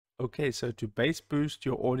Okay, so to bass boost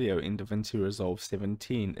your audio in Davinci Resolve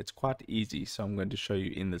 17, it's quite easy, so I'm going to show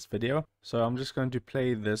you in this video. So I'm just going to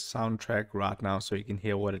play this soundtrack right now so you can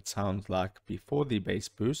hear what it sounds like before the bass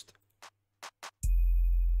boost.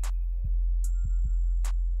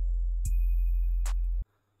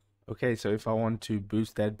 Okay, so if I want to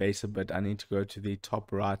boost that bass a bit, I need to go to the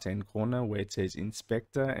top right hand corner where it says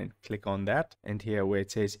Inspector and click on that. And here where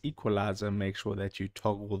it says Equalizer, make sure that you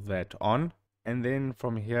toggle that on. And then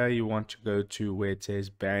from here you want to go to where it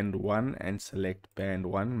says Band 1 and select Band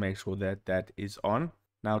 1. Make sure that that is on.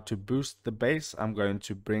 Now to boost the bass, I'm going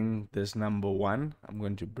to bring this number 1. I'm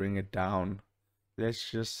going to bring it down,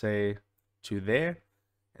 let's just say to there.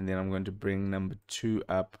 And then I'm going to bring number 2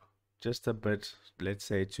 up just a bit, let's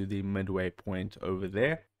say to the midway point over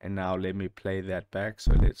there. And now let me play that back.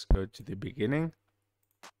 So let's go to the beginning.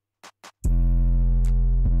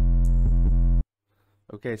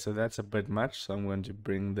 Okay, so that's a bit much, so I'm going to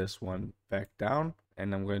bring this one back down,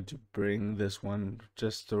 and I'm going to bring this one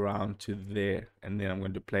just around to there, and then I'm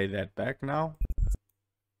going to play that back now.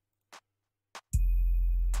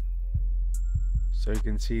 So you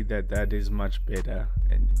can see that that is much better,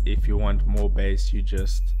 and if you want more bass, you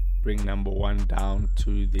just bring number 1 down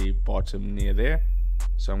to the bottom near there.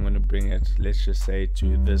 So I'm going to bring it, let's just say,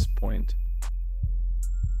 to this point.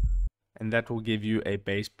 And that will give you a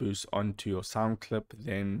bass boost onto your sound clip.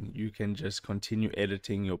 Then you can just continue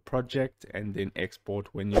editing your project and then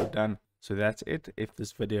export when you're done. So that's it. If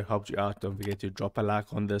this video helped you out, don't forget to drop a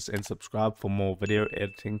like on this and subscribe for more video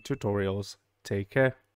editing tutorials. Take care.